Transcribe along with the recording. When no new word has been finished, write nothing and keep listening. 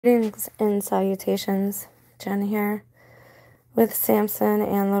Greetings and salutations, Jen here with Samson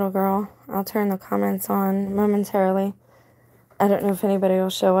and Little Girl. I'll turn the comments on momentarily. I don't know if anybody will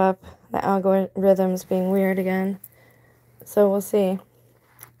show up. The algorithm's being weird again. So we'll see.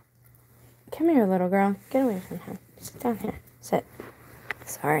 Come here, little girl. Get away from him. Sit down here. Sit.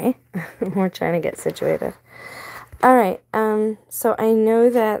 Sorry. We're trying to get situated. Alright, so I know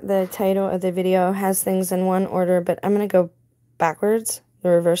that the title of the video has things in one order, but I'm going to go backwards, the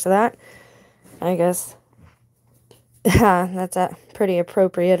reverse of that. I guess that's pretty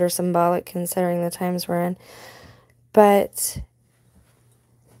appropriate or symbolic considering the times we're in. But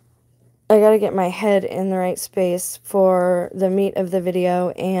I got to get my head in the right space for the meat of the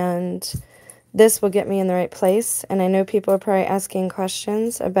video, and this will get me in the right place. And I know people are probably asking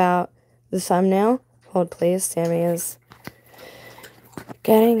questions about the thumbnail. Hold please, Sammy is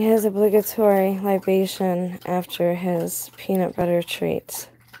getting his obligatory libation after his peanut butter treat.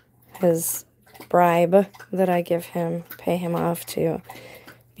 His bribe that I give him, pay him off to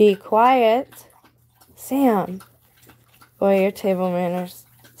be quiet. Sam. Boy, your table manners.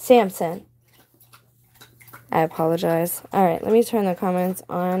 Samson. I apologize. Alright, let me turn the comments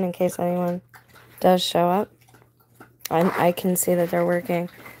on in case anyone does show up. I can see that they're working.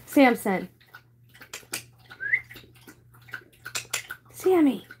 Samson.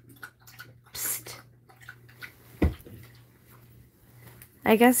 Sammy. Psst.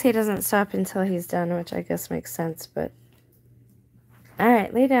 I guess he doesn't stop until he's done, which I guess makes sense, but...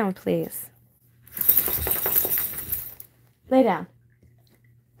 Alright, lay down, please. Lay down.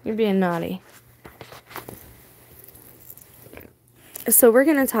 You're being naughty. So we're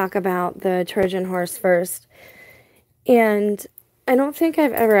going to talk about the Trojan horse first. And I don't think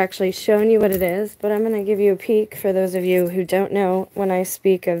I've ever actually shown you what it is, but I'm going to give you a peek for those of you who don't know when I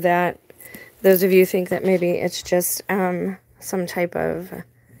speak of that. Those of you think that maybe it's just some type of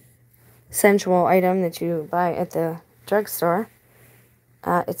sensual item that you buy at the drugstore.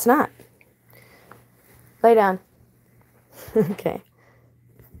 It's not. Lay down. Okay.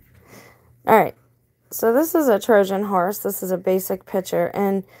 Alright. So this is a Trojan horse. This is a basic picture.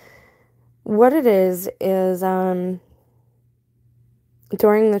 And what it is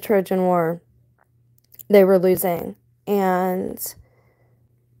during the Trojan War, they were losing. And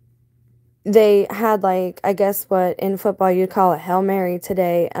they had, like, I guess what in football you'd call a Hail Mary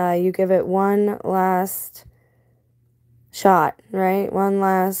today. You give it one last shot, right? One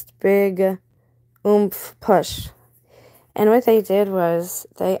last big oomph push. And what they did was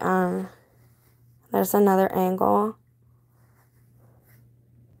they, there's another angle.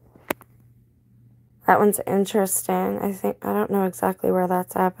 That one's interesting. I don't know exactly where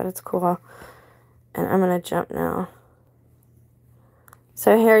that's at, but it's cool. And I'm going to jump now.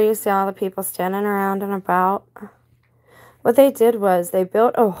 So here you see all the people standing around and about. What they did was they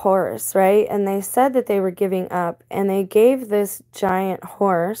built a horse, right? And they said that they were giving up. And they gave this giant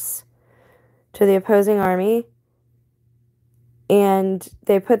horse to the opposing army. And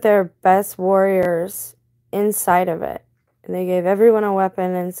they put their best warriors inside of it. And they gave everyone a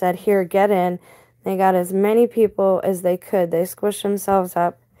weapon and said, here, get in. They got as many people as they could. They squished themselves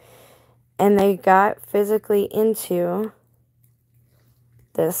up. And they got physically into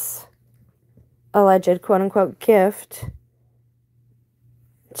this alleged quote-unquote gift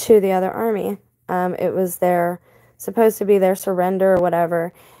to the other army. It was supposed to be their surrender or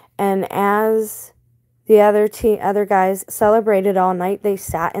whatever. And as the other guys celebrated all night, they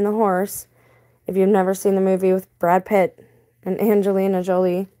sat in the horse. If you've never seen the movie with Brad Pitt and Angelina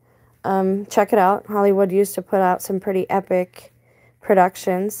Jolie, check it out. Hollywood used to put out some pretty epic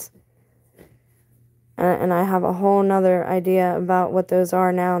productions. And I have a whole nother idea about what those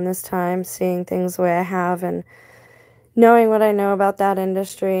are now in this time, seeing things the way I have and knowing what I know about that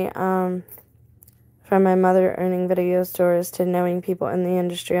industry. From my mother owning video stores to knowing people in the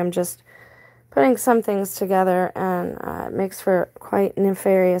industry, I'm just putting some things together, and it makes for quite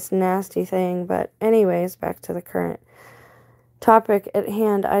nefarious, nasty thing. But anyways, back to the current topic at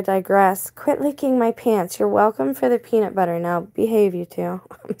hand. I digress. Quit licking my pants. You're welcome for the peanut butter. Now behave, you two.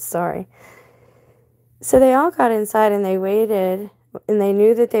 I'm sorry. So they all got inside and they waited, and they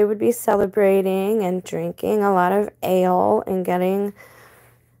knew that they would be celebrating and drinking a lot of ale and getting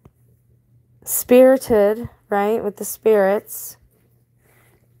spirited, right, with the spirits.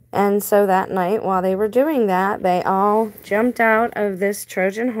 And so that night, while they were doing that, they all jumped out of this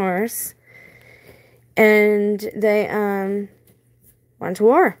Trojan horse and they went to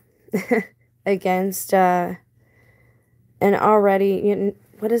war against an already,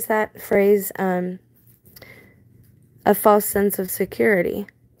 what is that phrase? A false sense of security.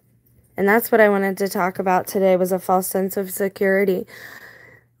 And that's what I wanted to talk about today, was a false sense of security.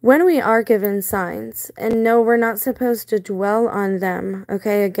 when we are given signs, and no, we're not supposed to dwell on them,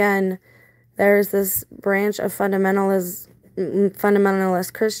 okay? Again, there's this branch of fundamentalist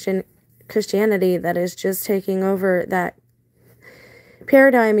Christianity that is just taking over that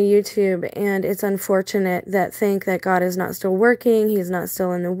paradigm of YouTube, and it's unfortunate that think that God is not still working, he's not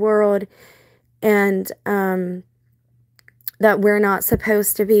still in the world, and that we're not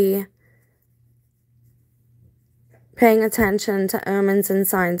supposed to be paying attention to omens and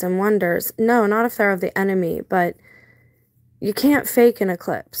signs and wonders. No, not if they're of the enemy, but you can't fake an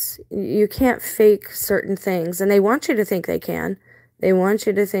eclipse. You can't fake certain things, and they want you to think they can. They want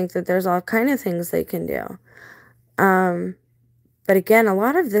you to think that there's all kind of things they can do. But again, a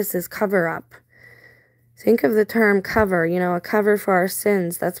lot of this is cover-up. Think of the term cover, you know, a cover for our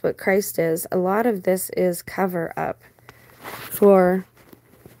sins. That's what Christ is. A lot of this is cover-up for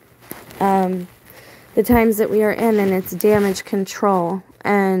the times that we are in, and it's damage control.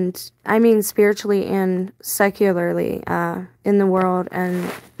 And I mean spiritually and secularly, in the world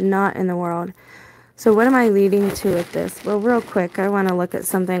and not in the world. So what am I leading to with this? Well, real quick, I want to look at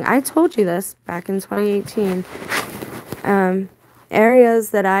something. I told you this back in 2018.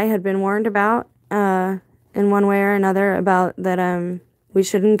 Areas that I had been warned about in one way or another about that we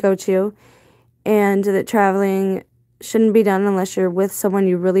shouldn't go to, and that traveling shouldn't be done unless you're with someone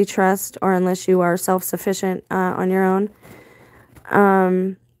you really trust or unless you are self-sufficient on your own.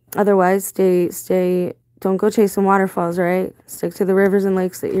 Otherwise, don't go chasing waterfalls, right? Stick to the rivers and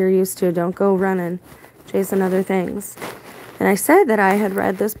lakes that you're used to. Don't go running, chasing other things. And I said that I had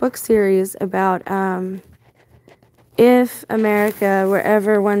read this book series about if America were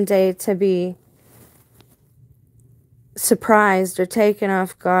ever one day to be surprised or taken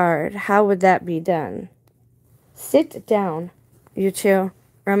off guard, how would that be done? Sit down, you two,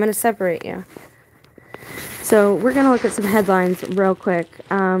 or I'm going to separate you. So we're going to look at some headlines real quick.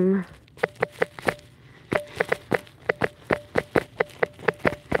 And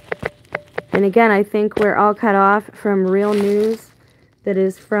again, I think we're all cut off from real news that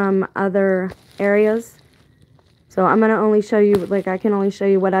is from other areas. So I'm going to only show you, like, I can only show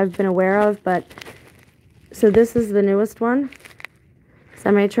you what I've been aware of, but, so this is the newest one.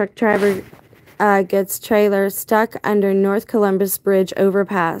 Semi-truck driver gets trailer stuck under North Columbus Bridge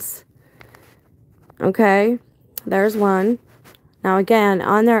overpass. Okay, there's one. Now, again,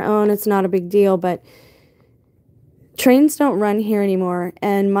 on their own, it's not a big deal, but trains don't run here anymore,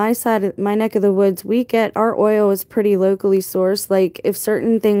 and my neck of the woods, our oil is pretty locally sourced. Like, if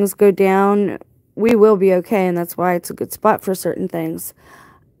certain things go down, we will be okay, and that's why it's a good spot for certain things.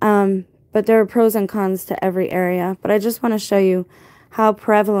 But there are pros and cons to every area. But I just want to show you how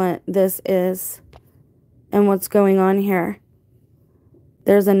prevalent this is and what's going on here.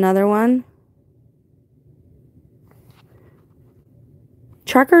 There's another one.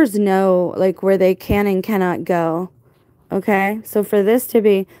 Truckers know, like, where they can and cannot go. Okay? So for this to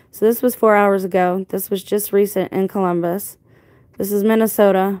be... So this was 4 hours ago. This was just recent in Columbus. This is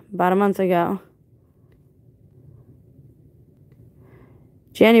Minnesota, about a month ago.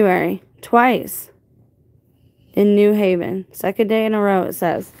 January, twice in New Haven. Second day in a row, it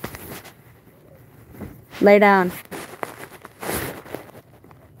says. Lay down.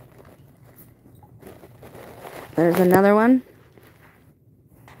 There's another one.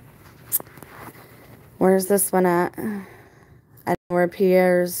 Where's this one at? I don't know where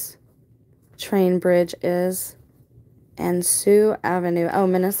Pierre's train bridge is. And Sioux Avenue. Oh,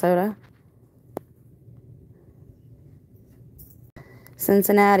 Minnesota.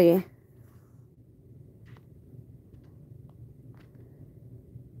 Cincinnati.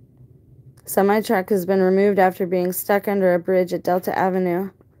 Semi-truck has been removed after being stuck under a bridge at Delta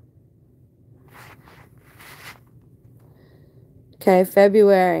Avenue. Okay,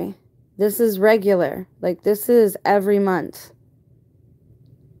 February. This is regular. Like, this is every month.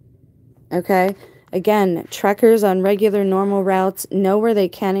 Okay? Again, truckers on regular, normal routes know where they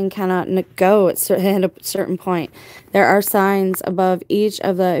can and cannot go at a certain point. There are signs above each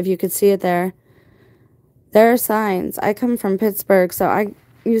of the, if you could see it there. There are signs. I come from Pittsburgh, so I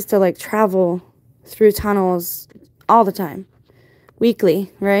used to, like, travel through tunnels all the time.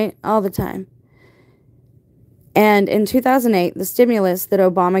 Weekly, right? All the time. And in 2008, the stimulus that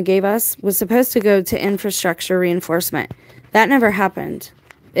Obama gave us was supposed to go to infrastructure reinforcement. That never happened.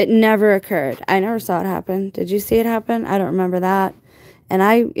 It never occurred. I never saw it happen. Did you see it happen? I don't remember that. And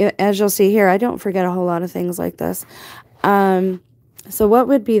as you'll see here, I don't forget a whole lot of things like this. So what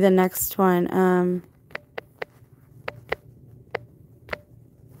would be the next one?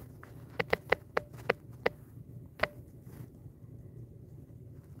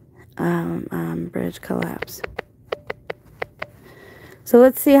 Bridge collapse. So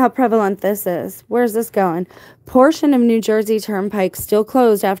let's see how prevalent this is. Where's this going? Portion of New Jersey Turnpike still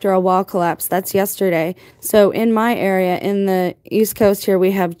closed after a wall collapse. That's yesterday. So in my area, in the East Coast here,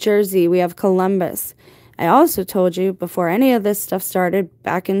 we have Jersey, we have Columbus. I also told you before any of this stuff started,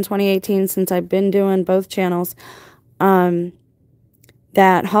 back in 2018, since I've been doing both channels, that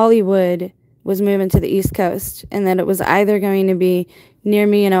Hollywood was moving to the East Coast, and that it was either going to be near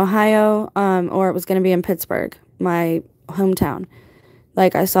me in Ohio, or it was going to be in Pittsburgh, my hometown.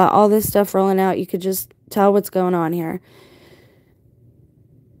 Like, I saw all this stuff rolling out. You could just tell what's going on here.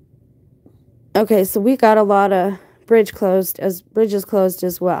 Okay, so we got a lot of bridges closed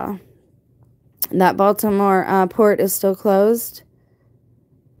as well. That Baltimore port is still closed.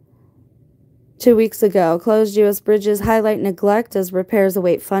 2 weeks ago, closed U.S. bridges highlight neglect as repairs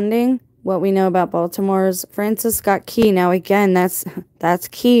await funding. What we know about Baltimore's Francis Scott Key. Now, again, that's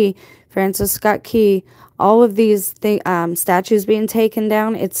key. Francis Scott Key. All of these statues being taken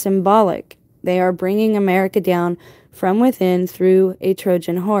down, it's symbolic. They are bringing America down from within through a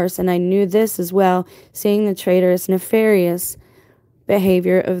Trojan horse. And I knew this as well, seeing the traitorous, nefarious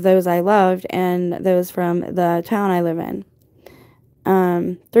behavior of those I loved and those from the town I live in.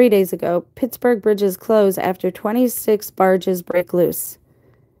 3 days ago, Pittsburgh bridges close after 26 barges break loose.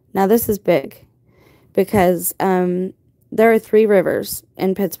 Now, this is big because there are 3 rivers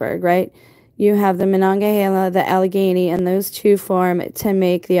in Pittsburgh, right? You have the Monongahela, the Allegheny, and those two form to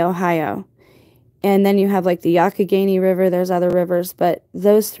make the Ohio. And then you have like the Youghiogheny River. There's other rivers, but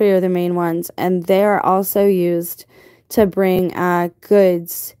those 3 are the main ones. And they are also used to bring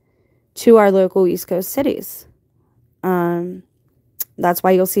goods to our local East Coast cities. That's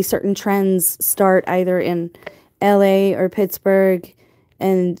why you'll see certain trends start either in LA or Pittsburgh,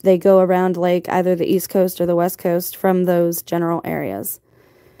 and they go around like either the East Coast or the West Coast from those general areas.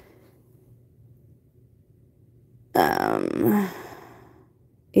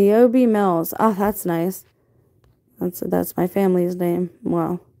 EOB Mills. Oh, that's nice. That's my family's name.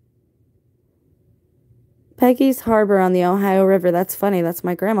 Well, Peggy's Harbor on the Ohio River. That's funny. That's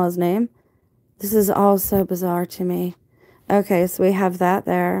my grandma's name. This is all so bizarre to me. Okay, so we have that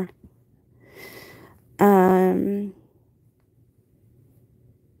there. And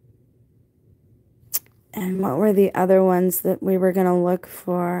what were the other ones that we were going to look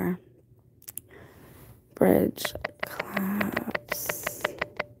for? Bridge collapse.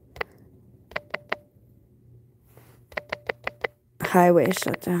 Highway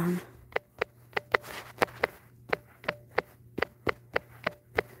shutdown.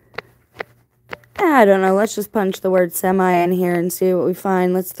 I don't know. Let's just punch the word semi in here and see what we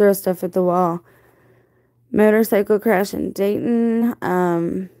find. Let's throw stuff at the wall. Motorcycle crash in Dayton.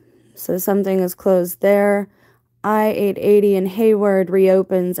 So something is closed there. I-880 in Hayward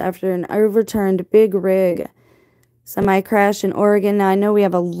reopens after an overturned big rig. Semi-crash in Oregon. Now, I know we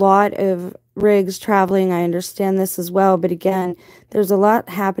have a lot of rigs traveling. I understand this as well. But again, there's a lot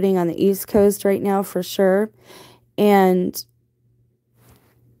happening on the East Coast right now for sure. And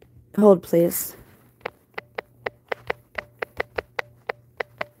hold, please.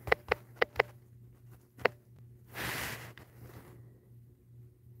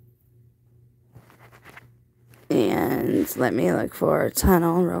 And let me look for a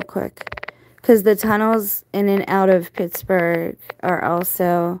tunnel real quick. Because the tunnels in and out of Pittsburgh are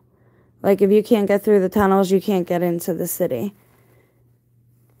also, like, if you can't get through the tunnels, you can't get into the city.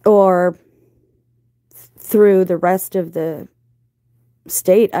 Or through the rest of the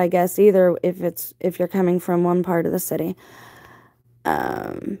state, I guess, either if you're coming from one part of the city.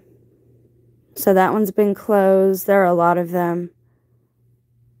 So that one's been closed. There are a lot of them.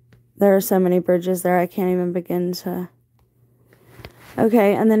 There are so many bridges there, I can't even begin to...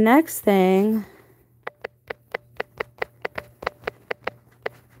 Okay, and the next thing...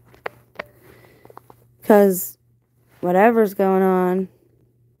 Because whatever's going on,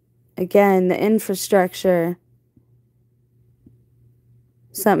 again, the infrastructure...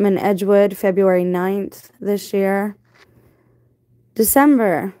 Something in Edgewood, February 9th this year.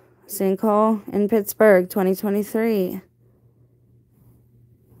 December, sinkhole in Pittsburgh, 2023.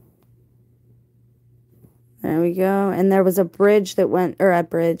 There we go. And there was a bridge that went, or a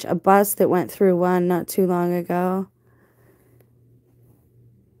bus that went through one not too long ago.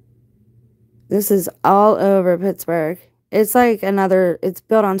 This is all over Pittsburgh. It's like it's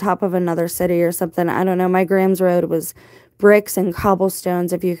built on top of another city or something. I don't know. My Graham's Road was bricks and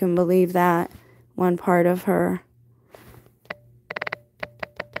cobblestones, if you can believe that. One part of her.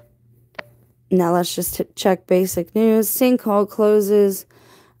 Now let's just check basic news. Sinkhole closes.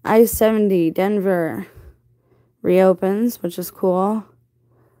 I-70, Denver reopens, which is cool.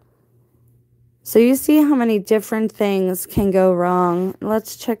 So you see how many different things can go wrong.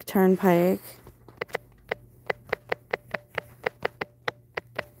 Let's check Turnpike.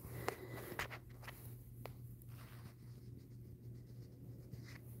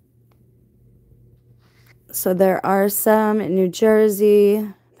 So there are some in New Jersey,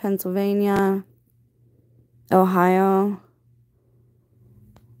 Pennsylvania, Ohio,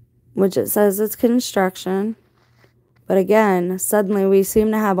 which it says it's construction. But again, suddenly we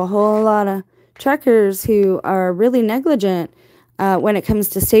seem to have a whole lot of truckers who are really negligent when it comes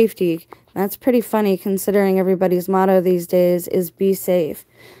to safety. That's pretty funny considering everybody's motto these days is be safe,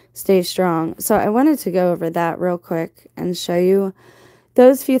 stay strong. So I wanted to go over that real quick and show you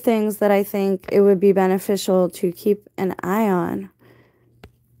those few things that I think it would be beneficial to keep an eye on.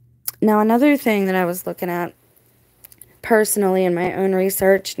 Now, another thing that I was looking at personally in my own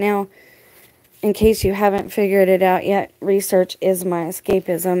research. Now, in case you haven't figured it out yet, research is my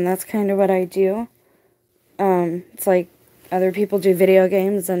escapism. That's kind of what I do. It's like other people do video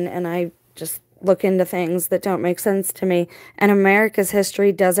games, and I just look into things that don't make sense to me. And America's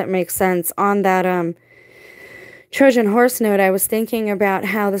history doesn't make sense. On that Trojan horse note, I was thinking about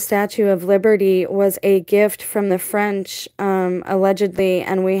how the Statue of Liberty was a gift from the French, allegedly,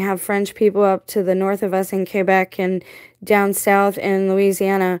 and we have French people up to the north of us in Quebec and down south in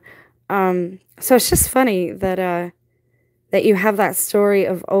Louisiana. So it's just funny that that you have that story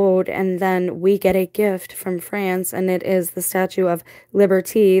of old, and then we get a gift from France, and it is the Statue of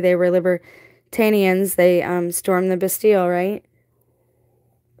Liberty. They were libertarians. They stormed the Bastille, right?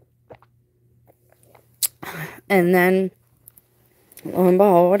 And then, lo and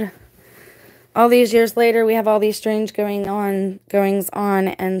behold, all these years later, we have all these strange goings on,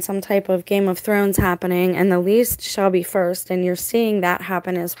 and some type of Game of Thrones happening, and the least shall be first, and you're seeing that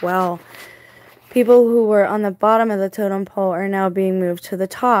happen as well. People who were on the bottom of the totem pole are now being moved to the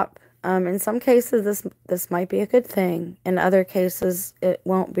top. In some cases, this might be a good thing. In other cases, it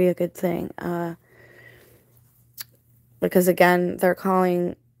won't be a good thing. Because, again, they're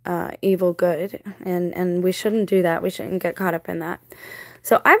calling evil good, and we shouldn't do that. We shouldn't get caught up in that.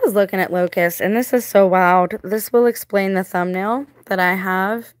 So I was looking at locusts, and this is so wild. This will explain the thumbnail that I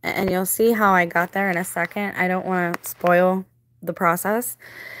have, and you'll see how I got there in a second. I don't want to spoil the process.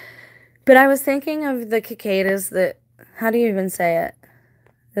 But I was thinking of the cicadas that, how do you even say it?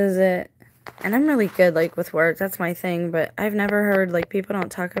 Is it, and I'm really good, like, with words. That's my thing, but I've never heard, like, people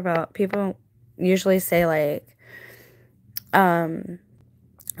don't talk about, people usually say, like,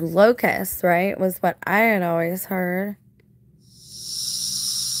 locusts, right? Was what I had always heard.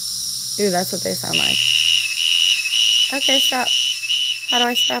 Ooh, that's what they sound like. Okay, stop. How do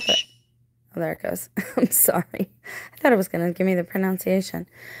I stop it? Oh, there it goes. I'm sorry. I thought it was going to give me the pronunciation.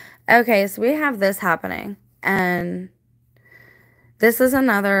 Okay, so we have this happening, and this is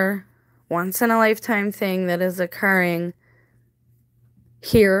another once-in-a-lifetime thing that is occurring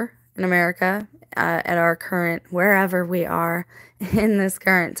here in America, at our current, wherever we are in this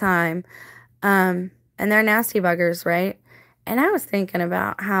current time, and they're nasty buggers, right? And I was thinking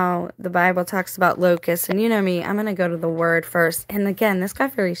about how the Bible talks about locusts, and you know me, I'm going to go to the word first, and again, this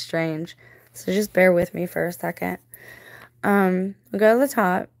got very strange, so just bear with me for a second. We'll go to the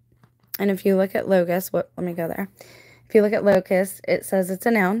top. And if you look at locust, let me go there. If you look at locust, it says it's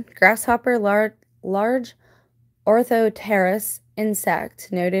a noun. Grasshopper, large orthoterous insect,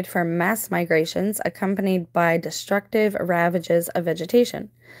 noted for mass migrations accompanied by destructive ravages of vegetation.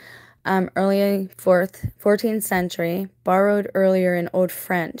 Early 14th century, borrowed earlier in Old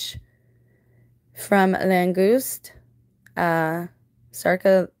French. From langouste,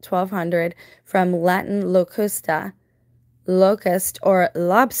 circa 1200, from Latin locusta, locust or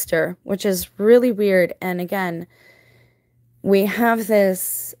lobster, which is really weird. And again, we have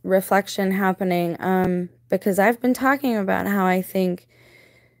this reflection happening because I've been talking about how I think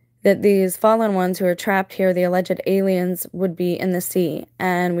that these fallen ones who are trapped here, the alleged aliens, would be in the sea.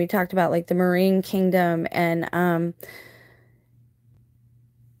 And we talked about like the marine kingdom and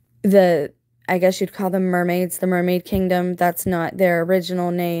I guess you'd call them mermaids, the mermaid kingdom. That's not their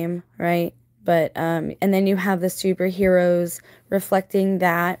original name, right? But, and then you have the superheroes reflecting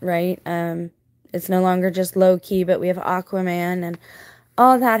that, right? It's no longer just Loki, but we have Aquaman and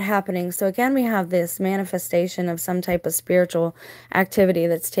all that happening. So again, we have this manifestation of some type of spiritual activity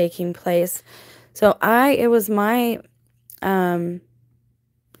that's taking place. So it was my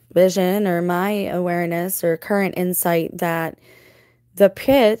vision or my awareness or current insight that the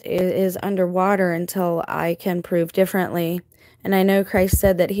pit is underwater until I can prove differently. And I know Christ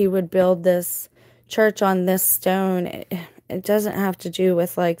said that he would build this church on this stone. It doesn't have to do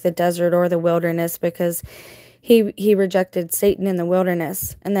with like the desert or the wilderness, because he rejected Satan in the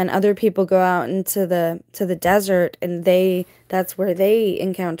wilderness, and then other people go out into the desert, and that's where they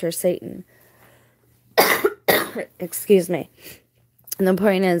encounter Satan. Excuse me. And the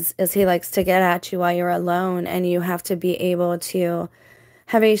point is he likes to get at you while you're alone, and you have to be able to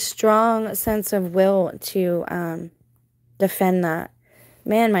have a strong sense of will to defend that.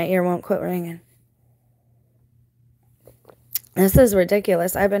 Man, my ear won't quit ringing. This is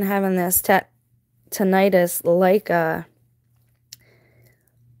ridiculous. I've been having this tinnitus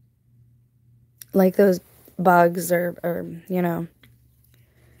like those bugs or you know,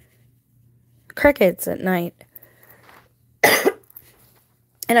 crickets at night.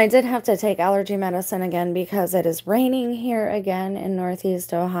 And I did have to take allergy medicine again because it is raining here again in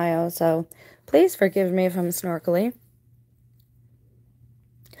Northeast Ohio. So please forgive me if I'm snorkely.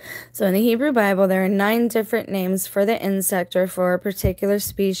 So in the Hebrew Bible, there are 9 different names for the insect or for a particular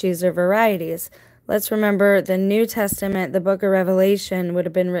species or varieties. Let's remember the New Testament, the book of Revelation, would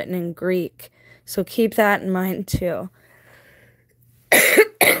have been written in Greek. So keep that in mind too.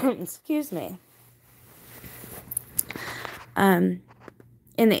 Excuse me.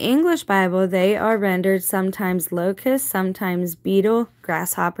 In the English Bible, they are rendered sometimes locust, sometimes beetle,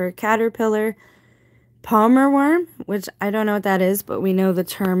 grasshopper, caterpillar, palmer worm, which I don't know what that is, but we know the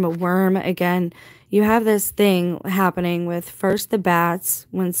term worm. Again, you have this thing happening with first the bats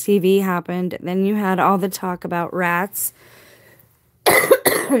when CV happened, then you had all the talk about rats,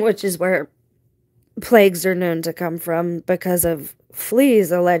 which is where plagues are known to come from because of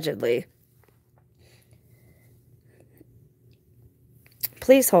fleas, allegedly.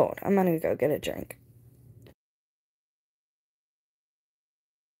 Please hold. I'm going to go get a drink.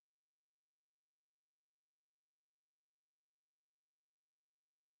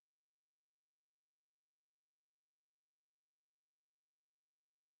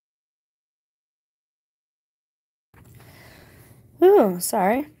 Ooh,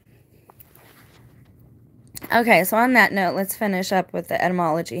 sorry. Okay, so on that note, let's finish up with the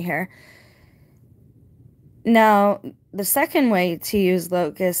etymology here. Now, the second way to use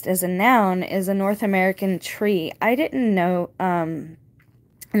locust as a noun is a North American tree. I didn't know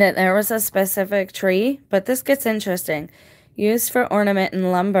that there was a specific tree, but this gets interesting. Used for ornament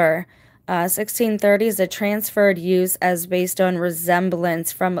and lumber. 1630s, a transferred use as based on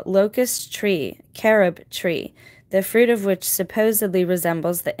resemblance from locust tree, carob tree, the fruit of which supposedly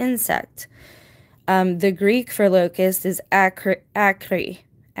resembles the insect. The Greek for locust is acri.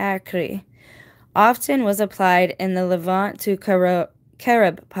 Often was applied in the Levant to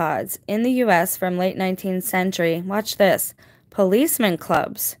carob pods. In the U.S. from late 19th century, watch this, policeman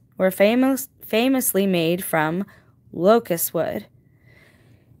clubs were famously made from locust wood.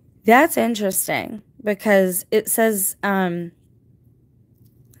 That's interesting because it says that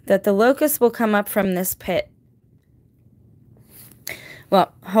the locust will come up from this pit.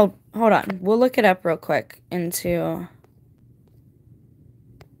 Well, hold on. We'll look it up real quick into...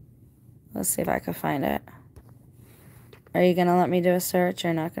 Let's see if I can find it. Are you going to let me do a search?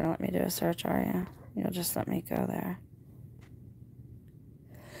 You're not going to let me do a search, are you? You'll just let me go there.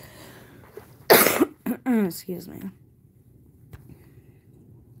 Excuse me.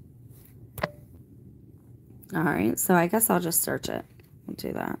 Alright, so I guess I'll just search it. We'll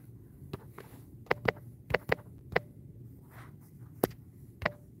do that.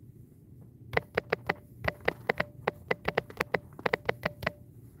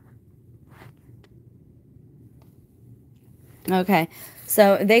 Okay,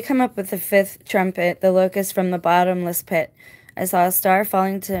 so they come up with the 5th trumpet, the locust from the bottomless pit. I saw a star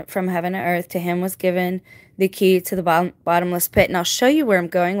falling from heaven to earth. To him was given the key to the bottomless pit. And I'll show you where I'm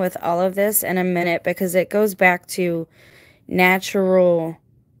going with all of this in a minute because it goes back to natural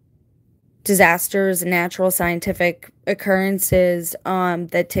disasters, natural scientific occurrences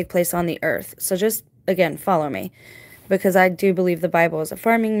that take place on the earth. So just, again, follow me because I do believe the Bible is a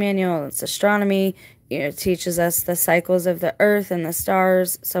farming manual. It's astronomy. It teaches us the cycles of the earth and the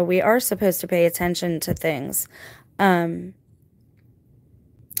stars. So we are supposed to pay attention to things.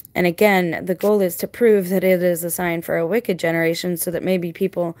 And again, the goal is to prove that it is a sign for a wicked generation so that maybe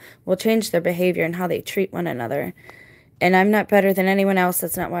people will change their behavior and how they treat one another. And I'm not better than anyone else.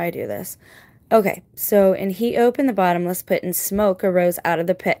 That's not why I do this. Okay, so, and he opened the bottomless pit and smoke arose out of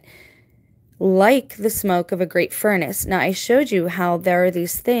the pit like the smoke of a great furnace. Now, I showed you how there are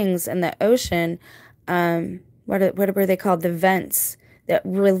these things in the ocean, what were they called? The vents that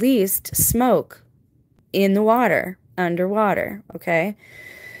released smoke in the water, underwater, okay?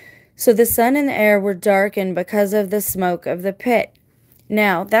 So the sun and the air were darkened because of the smoke of the pit.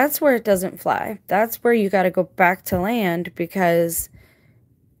 Now, that's where it doesn't fly. That's where you got to go back to land because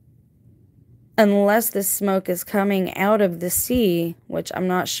unless the smoke is coming out of the sea, which I'm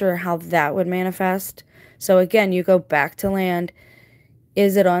not sure how that would manifest. So again, you go back to land.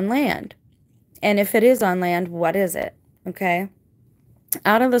 Is it on land? And if it is on land, what is it? Okay.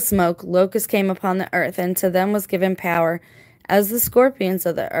 Out of the smoke, locusts came upon the earth, and to them was given power, as the scorpions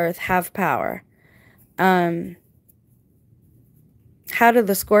of the earth have power. How do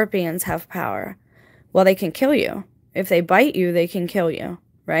the scorpions have power? Well, they can kill you. If they bite you, they can kill you,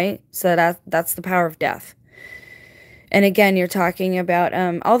 right? So that's the power of death. And again, you're talking about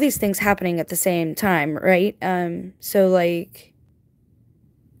all these things happening at the same time, right? So like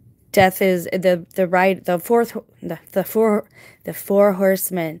death is the four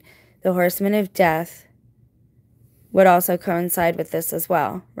horsemen, the horsemen of death would also coincide with this as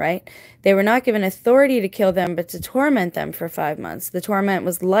well, right? They were not given authority to kill them, but to torment them for 5 months. The torment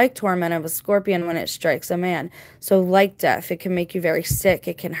was like torment of a scorpion when it strikes a man. So like death, it can make you very sick.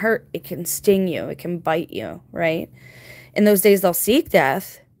 It can hurt. It can sting you. It can bite you, right? In those days, they'll seek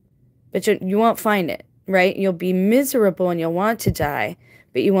death, but you won't find it, right? You'll be miserable and you'll want to die,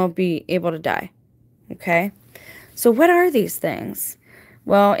 but you won't be able to die, okay? So what are these things?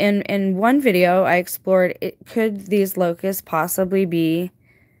 Well, in one video, I explored, could these locusts possibly be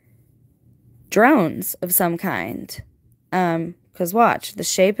drones of some kind? Because watch, the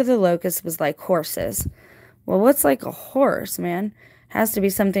shape of the locust was like horses. Well, what's like a horse, man? Has to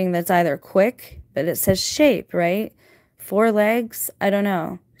be something that's either quick, but it says shape, right? 4 legs, I don't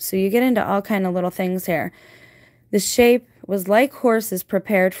know. So you get into all kind of little things here. The shape was like horses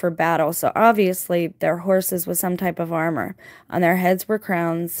prepared for battle, so obviously their horses with some type of armor. On their heads were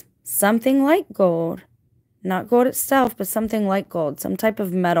crowns, something like gold. Not gold itself, but something like gold. Some type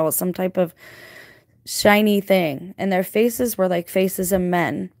of metal, some type of shiny thing. And their faces were like faces of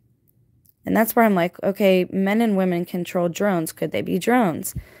men. And that's where I'm like, okay, men and women control drones. Could they be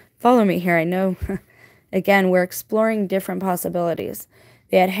drones? Follow me here. I know, again, we're exploring different possibilities.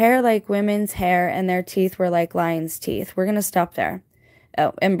 They had hair like women's hair, and their teeth were like lions' teeth. We're going to stop there.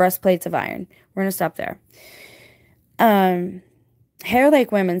 Oh, and breastplates of iron. We're going to stop there. Hair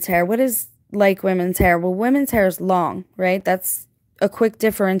like women's hair. What is like women's hair? Well, women's hair is long, right? That's a quick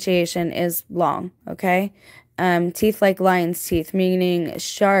differentiation, is long, okay? Teeth like lion's teeth, meaning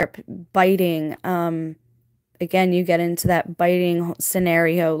sharp, biting. Again, you get into that biting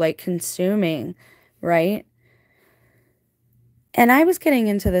scenario, like consuming, right? And I was getting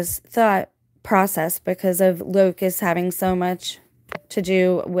into this thought process because of locusts having so much to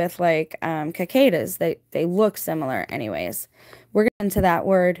do with like cicadas. They look similar anyways. We're getting into that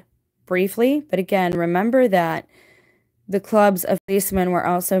word briefly, but again, remember that the clubs of policemen were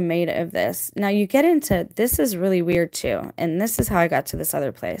also made of this. Now you get into, this is really weird too, and this is how I got to this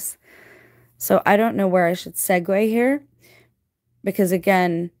other place. So I don't know where I should segue here, because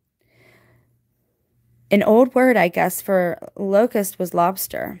again, an old word, I guess, for locust was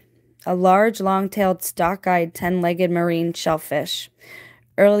lobster, a large, long-tailed, stalk-eyed, 10-legged marine shellfish.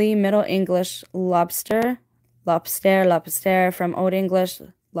 Early Middle English lobster, lobster, from Old English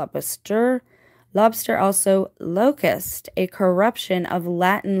lobster, lobster also locust, a corruption of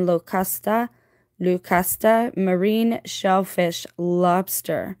Latin locusta, marine shellfish,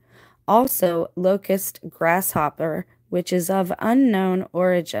 lobster. Also locust grasshopper, which is of unknown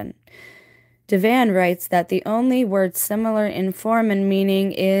origin. Devan writes that the only word similar in form and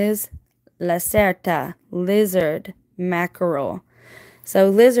meaning is lacerta, lizard, mackerel. So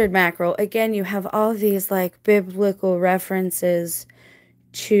lizard mackerel, again, you have all these like biblical references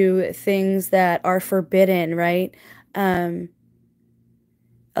to things that are forbidden, right? A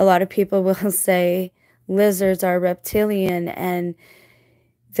lot of people will say lizards are reptilian, and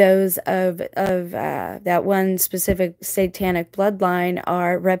those of that one specific satanic bloodline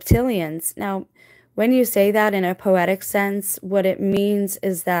are reptilians. Now, when you say that in a poetic sense, what it means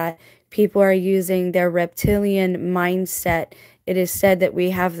is that people are using their reptilian mindset. It is said that we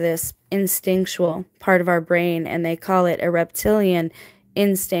have this instinctual part of our brain, and they call it a reptilian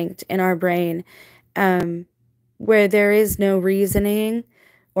instinct in our brain, where there is no reasoning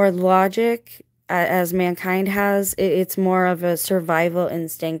or logic as mankind has. It's more of a survival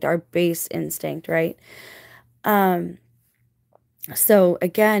instinct, our base instinct, right? So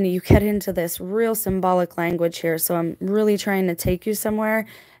again, you get into this real symbolic language here. So I'm really trying to take you somewhere,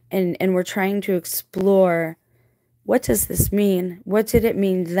 and we're trying to explore, what does this mean? What did it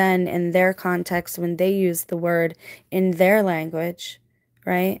mean then in their context when they used the word in their language,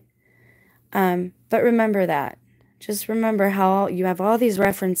 right? But remember that. Just remember how you have all these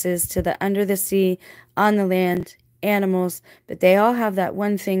references to the under the sea, on the land, animals, but they all have that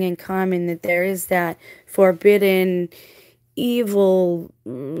one thing in common, that there is that forbidden evil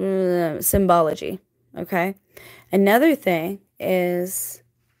symbology, okay? Another thing is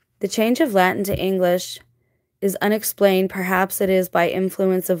the change of Latin to English is unexplained. Perhaps it is by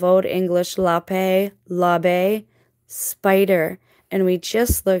influence of Old English labe, spider. And we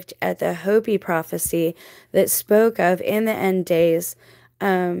just looked at the Hopi prophecy that spoke of in the end days,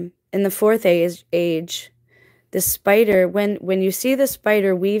 in the fourth age, the spider, when you see the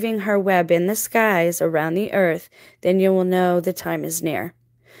spider weaving her web in the skies around the earth, then you will know the time is near.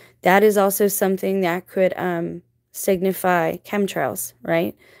 That is also something that could signify chemtrails,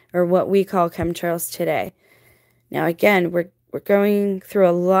 right? Or what we call chemtrails today. Now, again, we're going through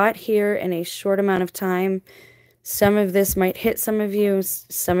a lot here in a short amount of time. Some of this might hit some of you,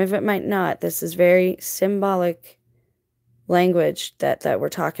 some of it might not. This is very symbolic language that we're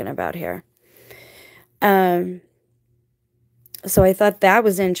talking about here. So I thought that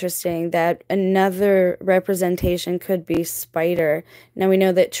was interesting, that another representation could be spider. Now we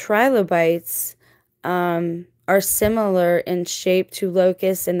know that trilobites are similar in shape to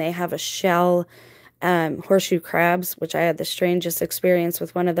locusts, and they have a shell. Horseshoe crabs, which I had the strangest experience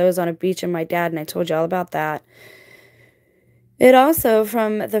with one of those on a beach in my dad, and I told you all about that. It also,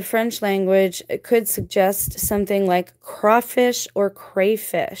 from the French language, it could suggest something like crawfish or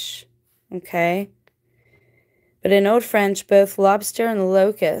crayfish, okay? But in Old French, both lobster and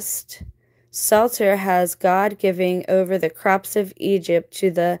locust, Salter has God giving over the crops of Egypt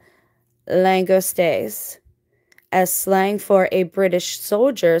to the langoustes, as slang for a British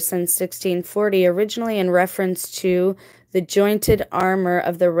soldier since 1640, originally in reference to the jointed armor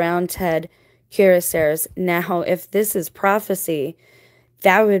of the Roundhead cuirassiers. Now, if this is prophecy,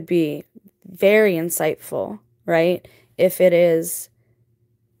 that would be very insightful, right? If it is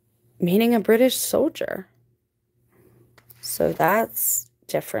meaning a British soldier. So that's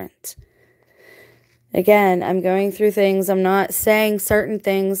different. Again, I'm going through things. I'm not saying certain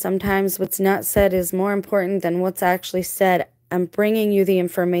things. Sometimes what's not said is more important than what's actually said. I'm bringing you the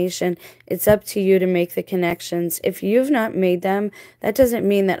information. It's up to you to make the connections. If you've not made them, that doesn't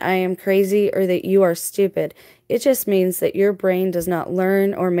mean that I am crazy or that you are stupid. It just means that your brain does not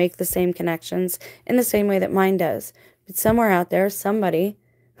learn or make the same connections in the same way that mine does. But somewhere out there, somebody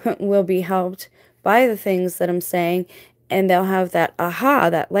will be helped by the things that I'm saying, and they'll have that aha,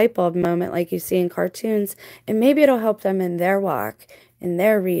 that light bulb moment like you see in cartoons, and maybe it'll help them in their walk, in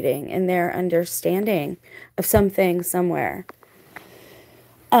their reading, in their understanding of something somewhere.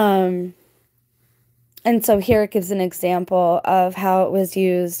 And so here it gives an example of how it was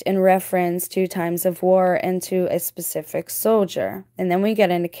used in reference to times of war and to a specific soldier. And then we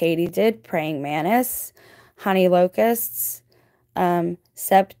get into katydid, praying mantis, honey locusts,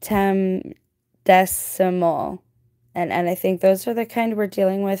 septemdecimal. And I think those are the kind we're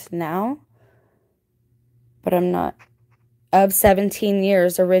dealing with now. But I'm not. Of 17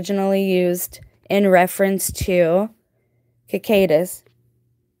 years, originally used in reference to cicadas.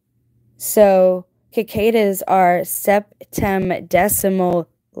 So cicadas are septemdecimal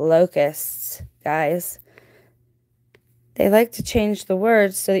locusts, guys. They like to change the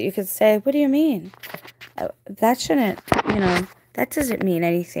words so that you could say, what do you mean? That shouldn't, that doesn't mean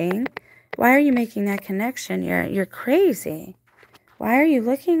anything. Why are you making that connection? You're crazy. Why are you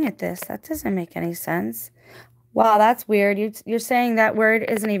looking at this? That doesn't make any sense. Wow, that's weird. You're saying that word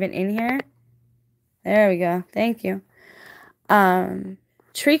isn't even in here? There we go. Thank you.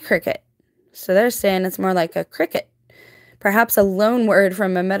 Tree cricket. So they're saying it's more like a cricket. Perhaps a loan word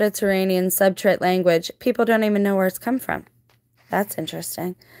from a Mediterranean subtrait language. People don't even know where it's come from. That's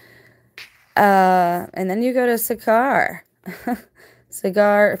interesting. And then you go to cigar.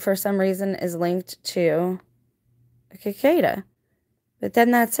 Cigar, for some reason, is linked to a cicada. But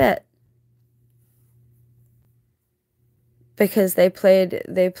then that's it. Because they played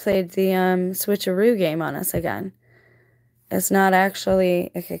the switcheroo game on us again. It's not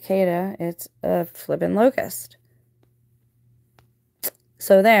actually a cicada, it's a flippin' locust.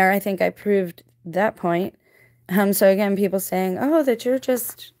 So there, I think I proved that point. So again, people saying, oh, that you're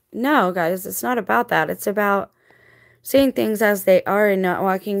just... No, guys, it's not about that. It's about seeing things as they are and not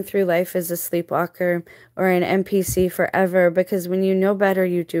walking through life as a sleepwalker or an NPC forever, because when you know better,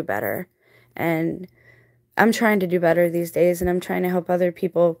 you do better. And I'm trying to do better these days, and I'm trying to help other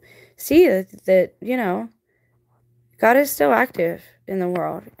people see that God is still active in the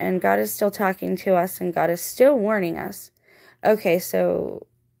world, and God is still talking to us, and God is still warning us. Okay, so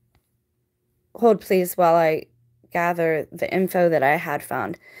hold please while I gather the info that I had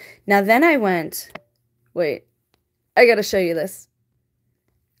found. Now then I went, wait, I gotta show you this.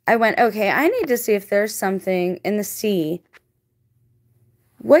 I went, okay, I need to see if there's something in the sea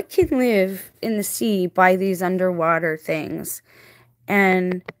what can live in the sea by these underwater things?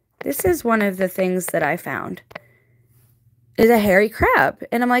 And this is one of the things that I found, is a hairy crab.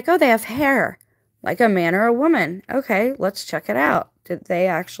 And I'm like, oh, they have hair, like a man or a woman. Okay, let's check it out. Did they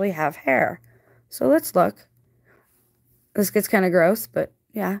actually have hair? So let's look. This gets kind of gross, but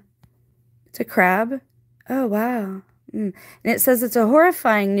yeah. It's a crab. Oh, wow. And it says it's a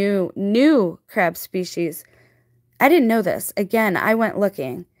horrifying new crab species. I didn't know this. Again, I went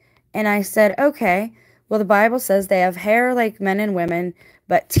looking, and I said, okay, well, the Bible says they have hair like men and women,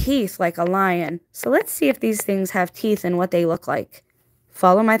 but teeth like a lion. So let's see if these things have teeth and what they look like.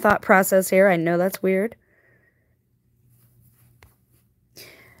 Follow my thought process here. I know that's weird.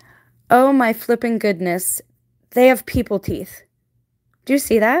 Oh, my flipping goodness. They have people teeth. Do you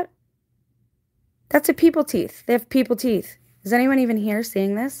see that? That's a people teeth. They have people teeth. Is anyone even here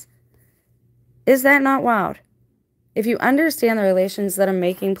seeing this? Is that not wild? If you understand the relations that I'm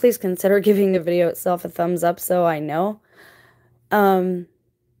making, please consider giving the video itself a thumbs up so I know.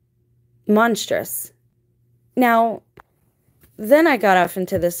 Monstrous. Now, then I got off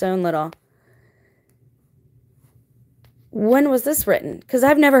into this own little... When was this written? Because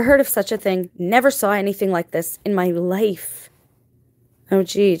I've never heard of such a thing. Never saw anything like this in my life. Oh,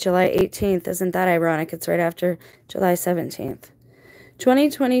 gee, July 18th. Isn't that ironic? It's right after July 17th.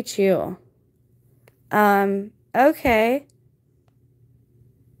 2022. Okay.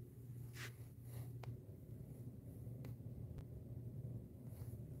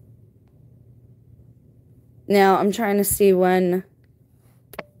 Now, I'm trying to see when...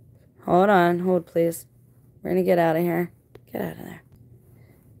 Hold on. Hold, please. We're going to get out of here. Get out of there.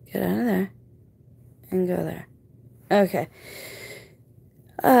 Get out of there. And go there. Okay.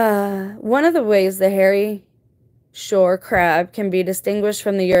 One of the ways the hairy shore crab can be distinguished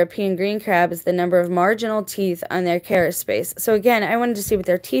from the European green crab is the number of marginal teeth on their carapace. So again, I wanted to see what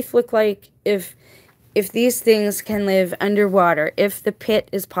their teeth look like, if these things can live underwater, if the pit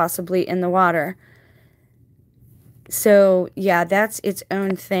is possibly in the water. So yeah, that's its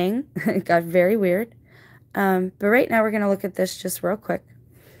own thing. It got very weird. But right now we're going to look at this just real quick.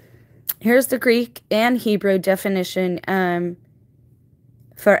 Here's the Greek and Hebrew definition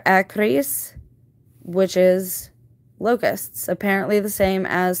for akris, which is locusts. Apparently the same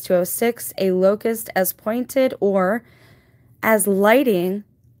as 206, a locust as pointed or as lighting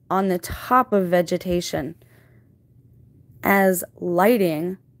on the top of vegetation. As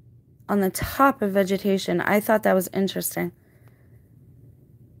lighting on the top of vegetation. I thought that was interesting.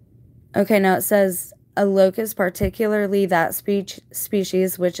 Okay, now it says... A locust, particularly that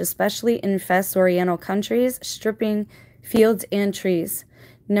species which especially infests oriental countries, stripping fields and trees.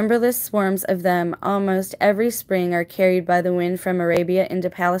 Numberless swarms of them almost every spring are carried by the wind from Arabia into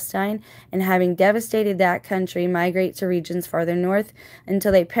Palestine, and having devastated that country, migrate to regions farther north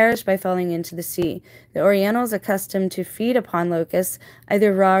until they perish by falling into the sea. The Orientals, accustomed to feed upon locusts,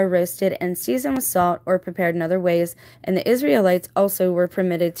 either raw or roasted and seasoned with salt or prepared in other ways, and the Israelites also were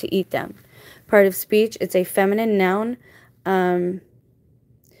permitted to eat them. Part of speech, it's a feminine noun, and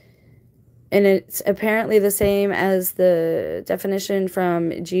it's apparently the same as the definition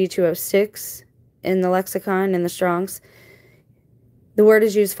from G206 in the lexicon in the Strongs. The word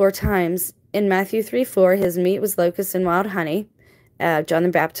is used 4 times. In Matthew 3:4, his meat was locusts and wild honey. John the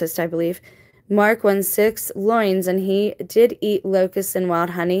Baptist, I believe. Mark 1:6, loins, and he did eat locusts and wild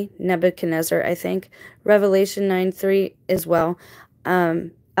honey. Nebuchadnezzar, I think. Revelation 9:3 as well.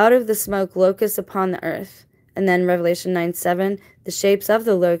 Out of the smoke, locusts upon the earth. And then Revelation 9:7, the shapes of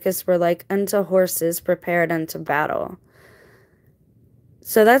the locusts were like unto horses prepared unto battle.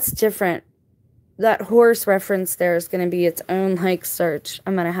 So that's different. That horse reference there is going to be its own like search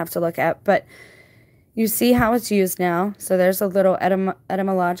I'm going to have to look at. But you see how it's used now. So there's a little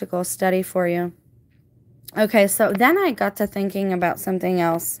etymological study for you. Okay, so then I got to thinking about something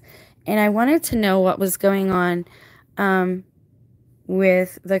else. And I wanted to know what was going on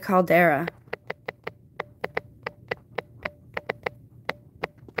with the caldera.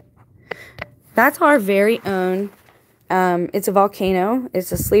 That's our very own. It's a volcano.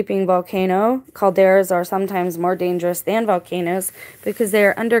 It's a sleeping volcano. Calderas are sometimes more dangerous than volcanoes because they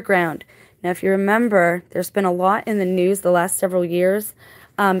are underground. Now, if you remember, there's been a lot in the news the last several years.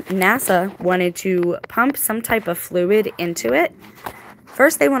 NASA wanted to pump some type of fluid into it.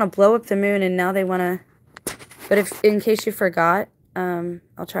 First, they want to blow up the moon, and now they want to... But if, in case you forgot,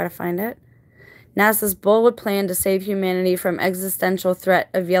 I'll try to find it. NASA's bold plan to save humanity from existential threat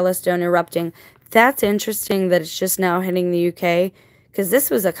of Yellowstone erupting. That's interesting that it's just now hitting the UK, because this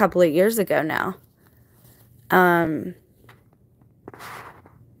was a couple of years ago now.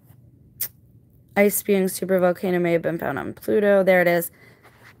 Ice spewing supervolcano may have been found on Pluto. There it is.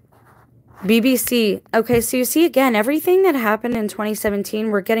 BBC. Okay, so you see again, everything that happened in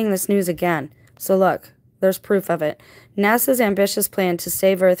 2017, we're getting this news again. So look, there's proof of it. NASA's ambitious plan to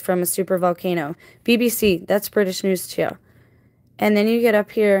save Earth from a supervolcano. BBC, that's British news too. And then you get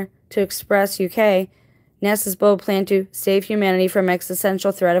up here to Express UK, NASA's bold plan to save humanity from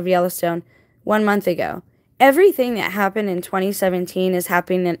existential threat of Yellowstone 1 month ago. Everything that happened in 2017 is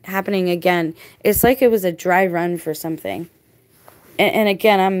happening again. It's like it was a dry run for something. And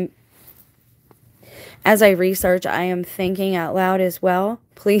again, as I research, I am thinking out loud as well.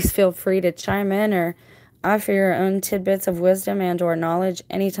 Please feel free to chime in or offer your own tidbits of wisdom and or knowledge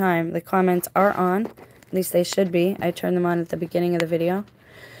anytime. The comments are on. At least they should be. I turned them on at the beginning of the video.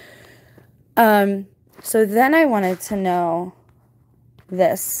 So then I wanted to know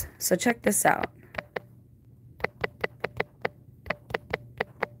this. So check this out.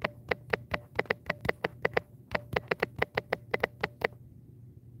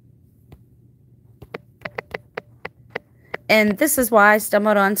 And this is why I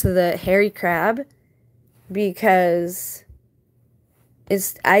stumbled onto the hairy crab, because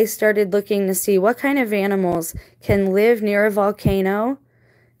I started looking to see what kind of animals can live near a volcano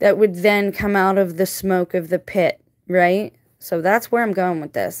that would then come out of the smoke of the pit, right? So that's where I'm going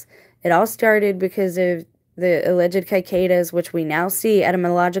with this. It all started because of the alleged cicadas, which we now see,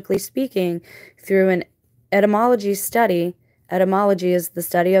 etymologically speaking, through an etymology study. Etymology is the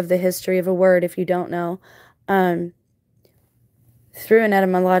study of the history of a word, if you don't know. Through an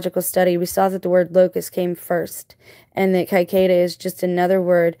etymological study, we saw that the word locust came first, and that cicada is just another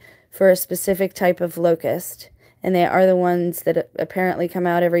word for a specific type of locust. And they are the ones that apparently come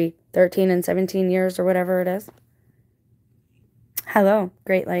out every 13 and 17 years or whatever it is. Hello,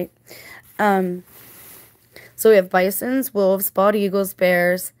 great light. So we have bisons, wolves, bald eagles,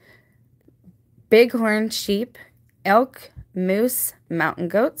 bears, bighorn sheep, elk, moose, mountain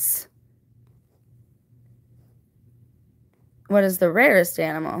goats. What is the rarest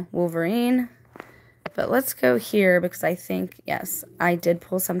animal? Wolverine. But let's go here because I think, yes, I did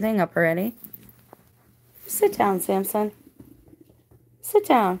pull something up already. Sit down, Samson. Sit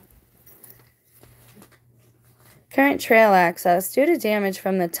down. Current trail access. Due to damage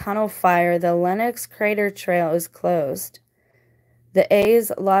from the tunnel fire, the Lennox Crater Trail is closed. The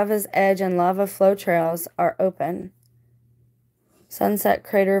A's, Lava's Edge, and Lava Flow trails are open. Sunset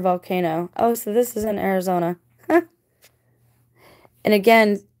Crater Volcano. Oh, so this is in Arizona. And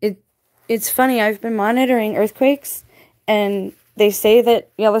again, it's funny, I've been monitoring earthquakes, and they say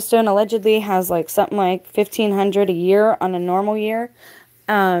that Yellowstone allegedly has like something like 1,500 a year on a normal year.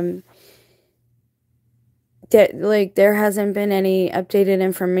 There hasn't been any updated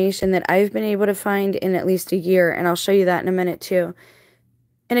information that I've been able to find in at least a year, and I'll show you that in a minute too.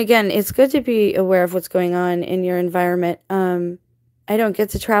 And again, it's good to be aware of what's going on in your environment. I don't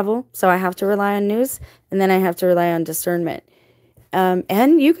get to travel, so I have to rely on news, and then I have to rely on discernment.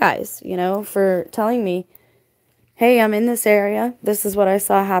 And you guys, you know, for telling me, hey, I'm in this area. This is what I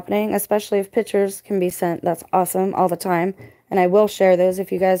saw happening, especially if pictures can be sent. That's awesome all the time. And I will share those if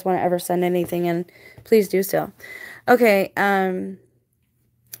you guys want to ever send anything in. Please do so. Okay,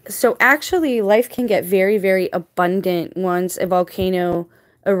 so actually life can get very, very abundant once a volcano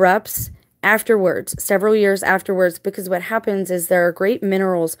erupts afterwards, several years afterwards, because what happens is there are great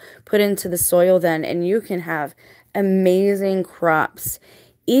minerals put into the soil then, and you can have amazing crops.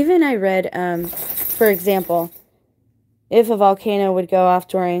 Even I read, for example, if a volcano would go off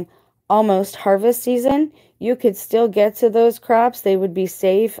during almost harvest season, you could still get to those crops. They would be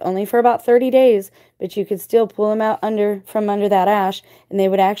safe only for about 30 days, but you could still pull them out from under that ash, and they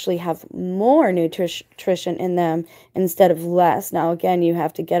would actually have more nutrition in them instead of less. Now, again, you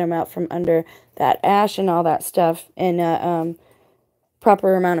have to get them out from under that ash and all that stuff in a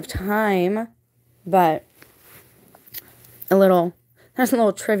proper amount of time, but there's a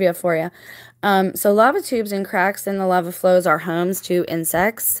little trivia for you. So lava tubes and cracks in the lava flows are homes to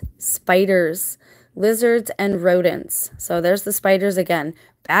insects, spiders, lizards, and rodents. So there's the spiders again.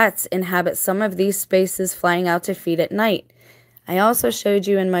 Bats inhabit some of these spaces, flying out to feed at night. I also showed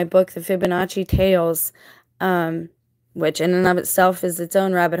you in my book, The Fibonacci Tales, which in and of itself is its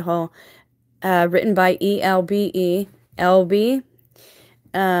own rabbit hole, written by E.L.B.E. L.B.,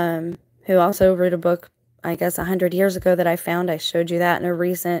 who also wrote a book, I guess, 100 years ago that I found. I showed you that in a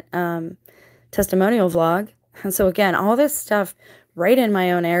recent testimonial vlog. And so again, all this stuff right in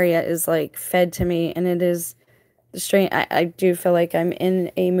my own area is like fed to me, and it is strange. I do feel like I'm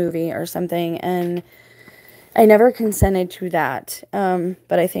in a movie or something, and I never consented to that.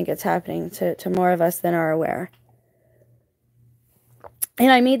 But I think it's happening to more of us than are aware.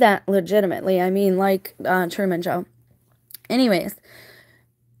 And I mean that legitimately. I mean like Truman Show. Anyways,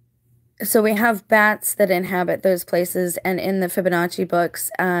 So we have bats that inhabit those places, and in the Fibonacci books,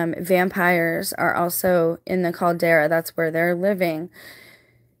 vampires are also in the caldera. That's where they're living.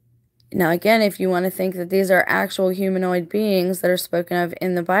 Now, again, if you want to think that these are actual humanoid beings that are spoken of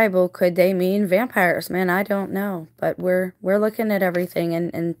in the Bible, could they mean vampires? Man, I don't know. But we're looking at everything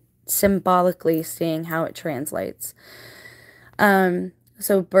and symbolically seeing how it translates.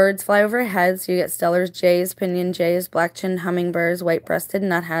 So birds fly overhead, so you get stellars, jays, pinyon jays, black-chinned hummingbirds, white-breasted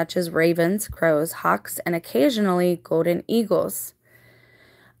nuthatches, ravens, crows, hawks, and occasionally golden eagles.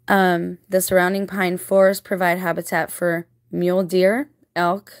 The surrounding pine forests provide habitat for mule deer,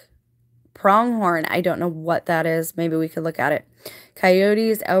 elk, pronghorn, I don't know what that is. Maybe we could look at it.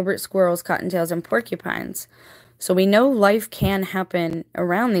 Coyotes, Albert squirrels, cottontails, and porcupines. So we know life can happen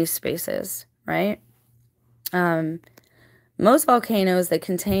around these spaces, right? Most volcanoes that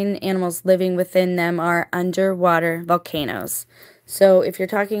contain animals living within them are underwater volcanoes. So if you're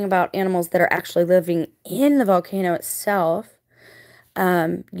talking about animals that are actually living in the volcano itself,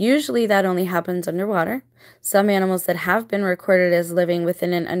 usually that only happens underwater. Some animals that have been recorded as living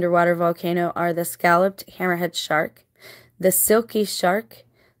within an underwater volcano are the scalloped hammerhead shark, the silky shark,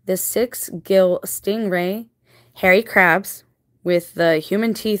 the six-gill stingray, hairy crabs with the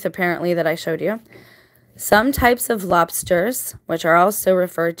human teeth apparently that I showed you, some types of lobsters, which are also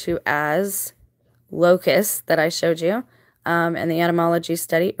referred to as locusts that I showed you in the etymology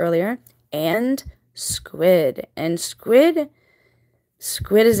study earlier, and squid. And squid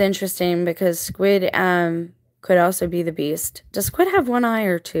is interesting because squid could also be the beast. Does squid have one eye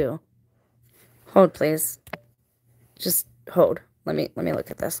or two? Hold, please. Just hold. Let me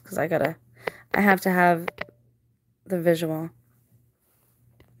look at this because I have to have the visual.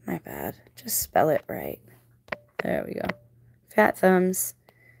 My bad. Just spell it right. There we go. Fat thumbs.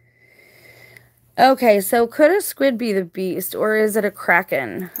 Okay, so could a squid be the beast or is it a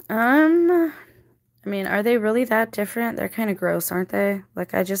kraken? I mean, are they really that different? They're kind of gross, aren't they?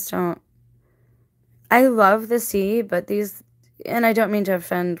 Like, I just don't... I love the sea, but these... And I don't mean to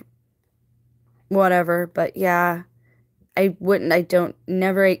offend whatever, but yeah. I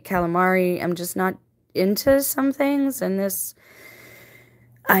never ate calamari. I'm just not into some things, and this...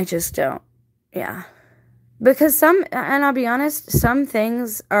 I just don't. Yeah. Because and I'll be honest, some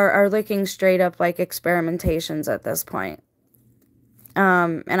things are looking straight up like experimentations at this point.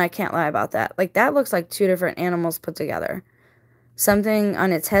 And I can't lie about that. Like, that looks like two different animals put together. Something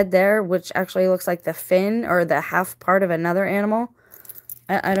on its head there, which actually looks like the fin or the half part of another animal.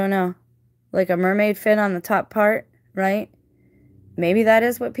 I don't know. Like a mermaid fin on the top part, right? Maybe that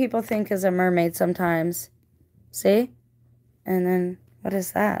is what people think is a mermaid sometimes. See? And then, what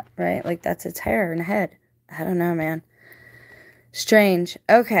is that, right? Like, that's its hair and head. I don't know, man. Strange.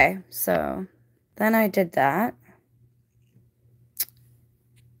 Okay, so then I did that.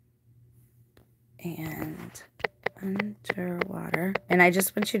 And underwater. And I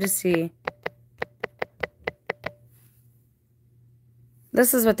just want you to see.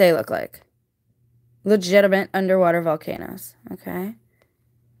 This is what they look like. Legitimate underwater volcanoes. Okay.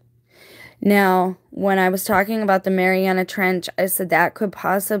 Now, when I was talking about the Mariana Trench, I said that could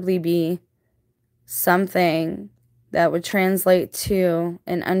possibly be something that would translate to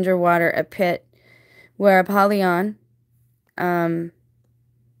an underwater, a pit, where Apollyon,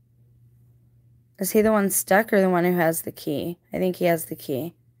 is he the one stuck or the one who has the key? I think he has the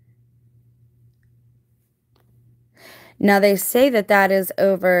key. Now, they say that that is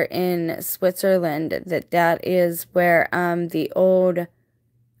over in Switzerland, that is where the old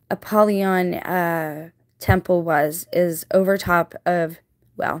Apollyon temple is over top of,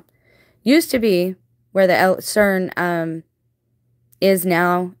 well, used to be where the CERN is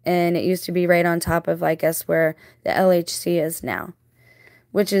now, and it used to be right on top of, I guess, where the LHC is now.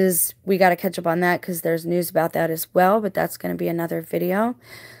 Which is, we got to catch up on that because there's news about that as well, but that's going to be another video.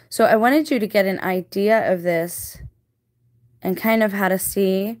 So I wanted you to get an idea of this and kind of how to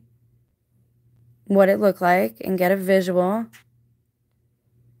see what it looked like and get a visual.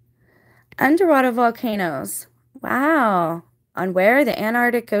 Underwater volcanoes. Wow. On where? The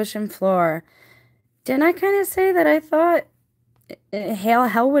Antarctic ocean floor. Didn't I kind of say that I thought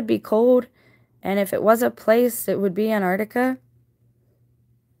hell would be cold, and if it was a place, it would be Antarctica?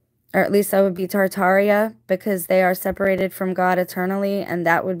 Or at least that would be Tartaria, because they are separated from God eternally, and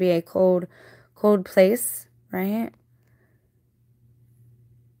that would be a cold, cold place, right?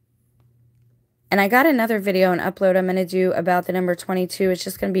 And I got another video and upload I'm going to do about the number 22. It's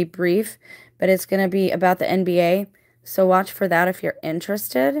just going to be brief, but it's going to be about the NBA. So watch for that if you're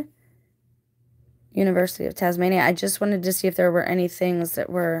interested. University of Tasmania. I just wanted to see if there were any things that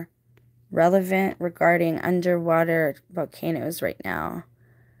were relevant regarding underwater volcanoes right now.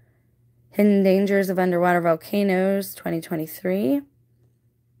 Hidden Dangers of Underwater Volcanoes, 2023.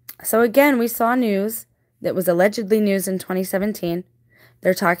 So again, we saw news that was allegedly news in 2017.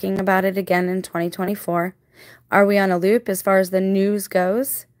 They're talking about it again in 2024. Are we on a loop as far as the news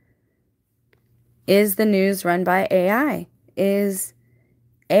goes? Is the news run by AI? Is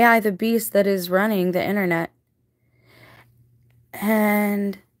AI the beast that is running the internet?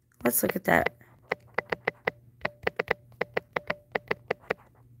 And let's look at that.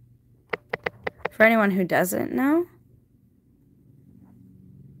 For anyone who doesn't know,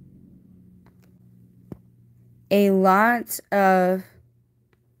 a lot of,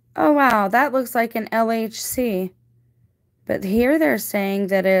 oh wow, that looks like an LHC. But here they're saying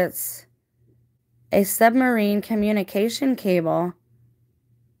that it's a submarine communication cable.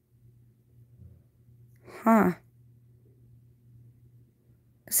 Huh.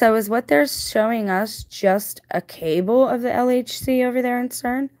 So is what they're showing us just a cable of the LHC over there in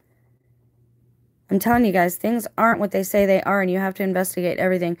CERN? I'm telling you guys, things aren't what they say they are, and you have to investigate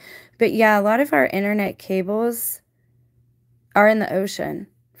everything. But yeah, a lot of our internet cables are in the ocean,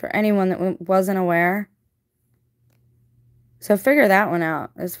 for anyone that wasn't aware. So figure that one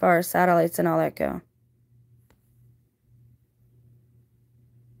out as far as satellites and all that go.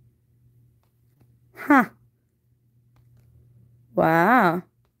 Huh. Wow.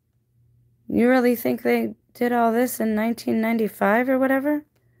 You really think they did all this in 1995 or whatever?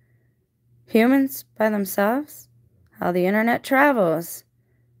 Humans by themselves? How the internet travels.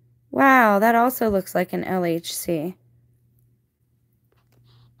 Wow, that also looks like an LHC.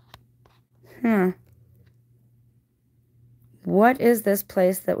 What is this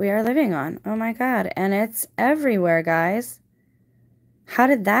place that we are living on? Oh my God, and it's everywhere, guys. How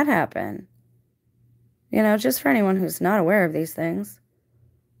did that happen? You know, just for anyone who's not aware of these things.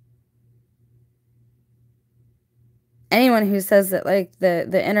 Anyone who says that, like,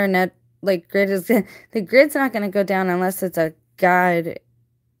 the internet, like, grid is, the grid's not going to go down unless it's a God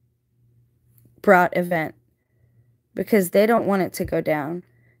brought event. Because they don't want it to go down.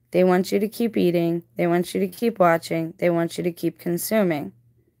 They want you to keep eating. They want you to keep watching. They want you to keep consuming.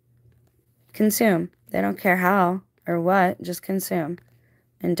 Consume. They don't care how or what. Just consume.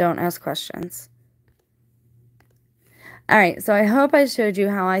 And don't ask questions. Alright, so I hope I showed you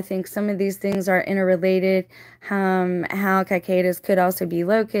how I think some of these things are interrelated. How cicadas could also be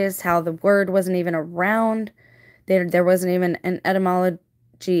locusts. How the word wasn't even around. There wasn't even an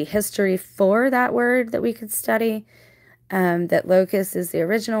etymology history for that word that we could study. That locust is the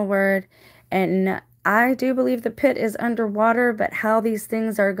original word. And I do believe the pit is underwater, but how these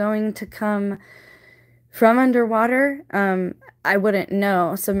things are going to come from underwater, I wouldn't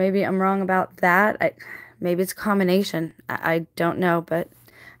know. So maybe I'm wrong about that. Maybe it's a combination. I don't know, but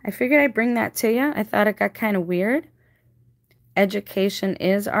I figured I'd bring that to you. I thought it got kind of weird. Education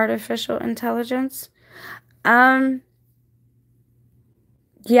is artificial intelligence. Yeah,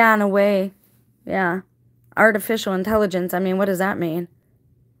 in a way. Yeah. Artificial intelligence, I mean, what does that mean?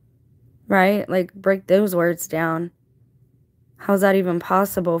 Right? Like, break those words down. How's that even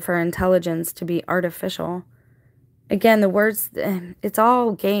possible for intelligence to be artificial? Again, the words, it's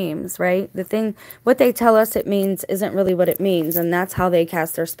all games, right? What they tell us it means isn't really what it means, and that's how they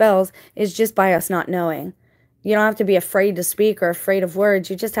cast their spells, is just by us not knowing. You don't have to be afraid to speak or afraid of words.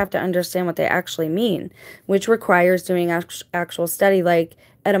 You just have to understand what they actually mean, which requires doing actual study like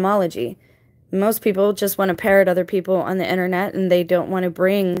etymology. Most people just want to parrot other people on the internet, and they don't want to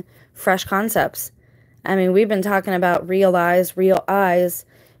bring fresh concepts. I mean, we've been talking about real eyes,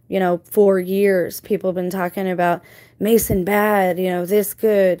 you know, for years. People have been talking about Mason bad, you know, this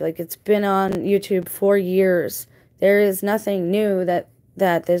good. Like, it's been on YouTube for years. There is nothing new that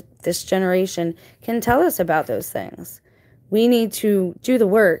this generation can tell us about those things. We need to do the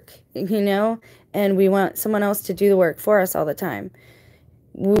work, you know, and we want someone else to do the work for us all the time.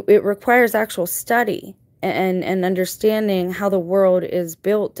 It requires actual study and understanding how the world is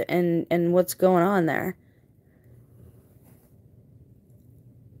built and what's going on there.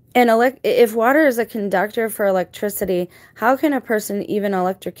 And if water is a conductor for electricity, how can a person even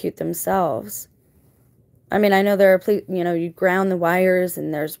electrocute themselves? I mean, I know there are, you know, you ground the wires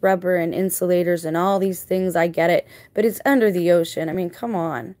and there's rubber and insulators and all these things. I get it. But it's under the ocean. I mean, come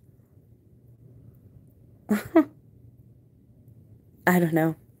on. I don't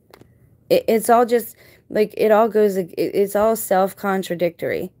know. It's all just, like, it's all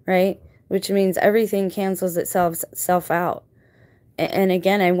self-contradictory, right? Which means everything cancels itself out. And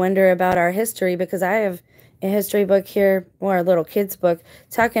again, I wonder about our history, because I have a history book here, or a little kid's book,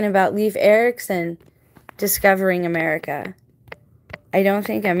 talking about Leif Erikson discovering America. I don't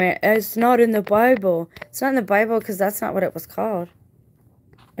think it's not in the Bible. It's not in the Bible because that's not what it was called.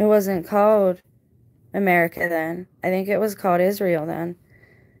 It wasn't called America then. I think it was called Israel then.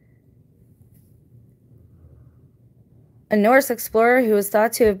 A Norse explorer who was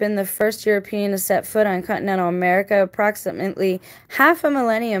thought to have been the first European to set foot on continental America approximately half a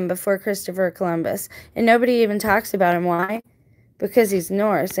millennium before Christopher Columbus. And nobody even talks about him. Why? Because he's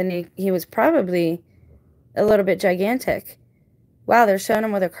Norse, and he was probably a little bit gigantic. Wow, they're showing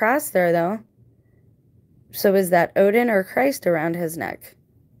him with a cross there, though. So is that Odin or Christ around his neck?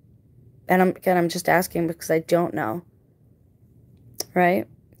 And I'm just asking because I don't know. Right?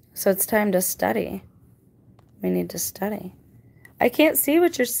 So it's time to study. We need to study. I can't see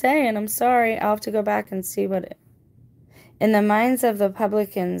what you're saying. I'm sorry. I'll have to go back and see what it... In the minds of the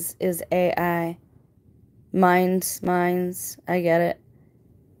publicans is AI. Minds. I get it.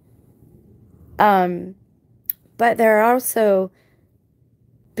 But there are also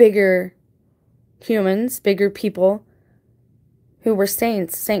bigger humans, bigger people who were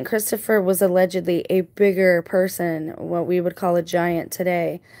saints. Saint Christopher was allegedly a bigger person, what we would call a giant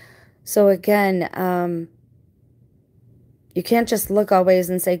today. So again, you can't just look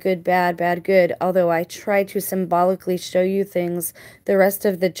always and say good, bad, bad, good. Although I try to symbolically show you things, the rest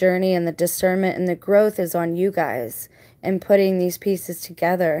of the journey and the discernment and the growth is on you guys and putting these pieces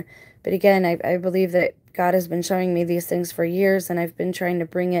together. But again, I believe that God has been showing me these things for years, and I've been trying to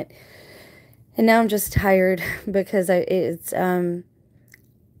bring it. And now I'm just tired because well,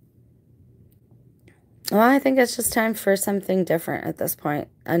 I think it's just time for something different at this point,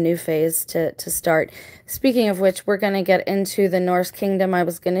 a new phase to start. Speaking of which, we're going to get into the Norse Kingdom. I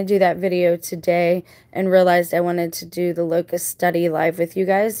was going to do that video today and realized I wanted to do the Locust study live with you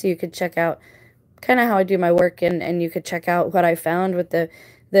guys so you could check out kind of how I do my work, and you could check out what I found with the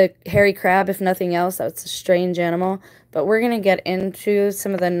hairy crab, if nothing else. That's a strange animal. But we're going to get into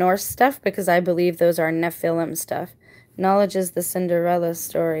some of the Norse stuff because I believe those are Nephilim stuff. Knowledge is the Cinderella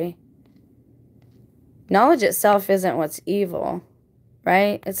story. Knowledge itself isn't what's evil,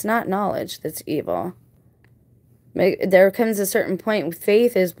 right? It's not knowledge that's evil. There comes a certain point with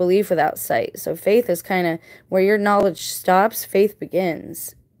faith is belief without sight. So faith is kind of where your knowledge stops, faith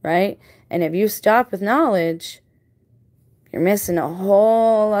begins, right? And if you stop with knowledge, you're missing a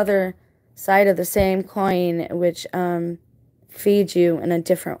whole other side of the same coin, which feeds you in a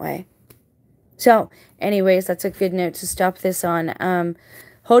different way. So, anyways, that's a good note to stop this on.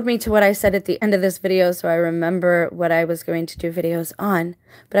 Hold me to what I said at the end of this video so I remember what I was going to do videos on.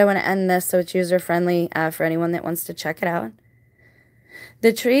 But I want to end this so it's user-friendly for anyone that wants to check it out.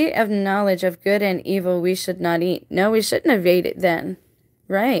 The tree of knowledge of good and evil we should not eat. No, we shouldn't have ate it then.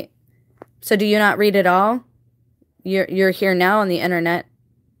 Right. So do you not read it all? You're here now on the internet.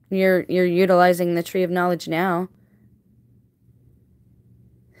 You're utilizing the tree of knowledge now.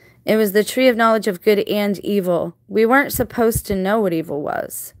 It was the tree of knowledge of good and evil. We weren't supposed to know what evil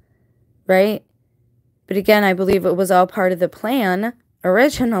was, right? But again, I believe it was all part of the plan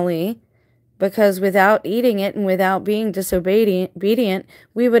originally, because without eating it and without being disobedient,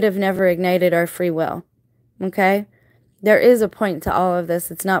 we would have never ignited our free will, okay? There is a point to all of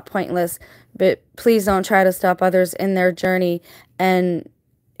this. It's not pointless, but please don't try to stop others in their journey. And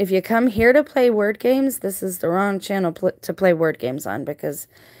if you come here to play word games, this is the wrong channel to play word games on, because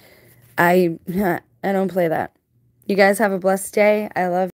I don't play that. You guys have a blessed day. I love you.